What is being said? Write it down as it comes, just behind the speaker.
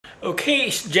Okay,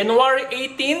 it's January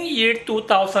 18, year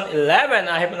 2011.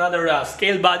 I have another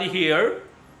scale body here.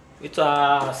 It's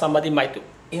somebody might be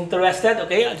interested.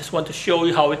 Okay, I just want to show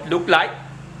you how it look like.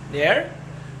 There,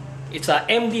 it's a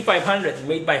MD500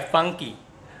 made by Funky.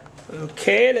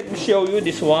 Okay, let me show you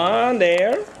this one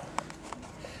there.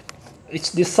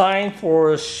 It's designed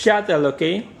for shuttle.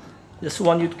 Okay, just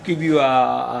want you to give you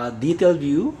a detailed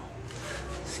view.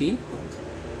 See.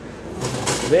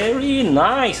 Very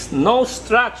nice, no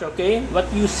scratch. Okay, what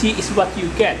you see is what you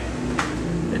get.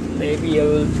 Maybe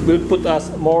we'll put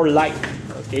us more light.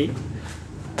 Okay,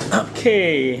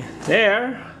 okay,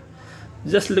 there.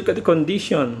 Just look at the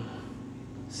condition.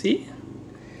 See,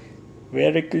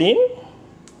 very clean.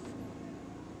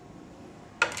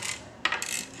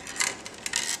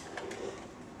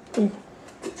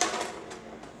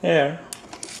 There.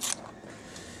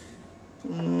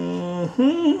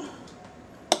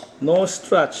 No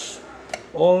scratch,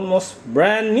 almost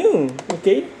brand new.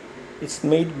 Okay, it's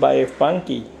made by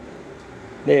Funky.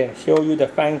 There, show you the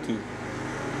Funky.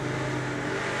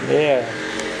 There,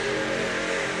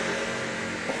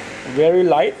 very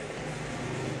light.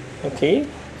 Okay,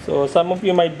 so some of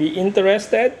you might be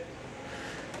interested.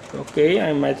 Okay,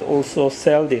 I might also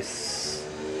sell this.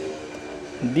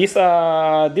 This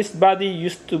body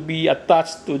used to be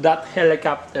attached to that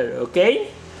helicopter. Okay,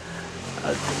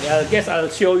 I guess I'll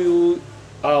show you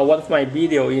one of my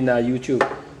video in YouTube.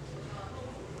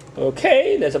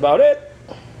 Okay, that's about it.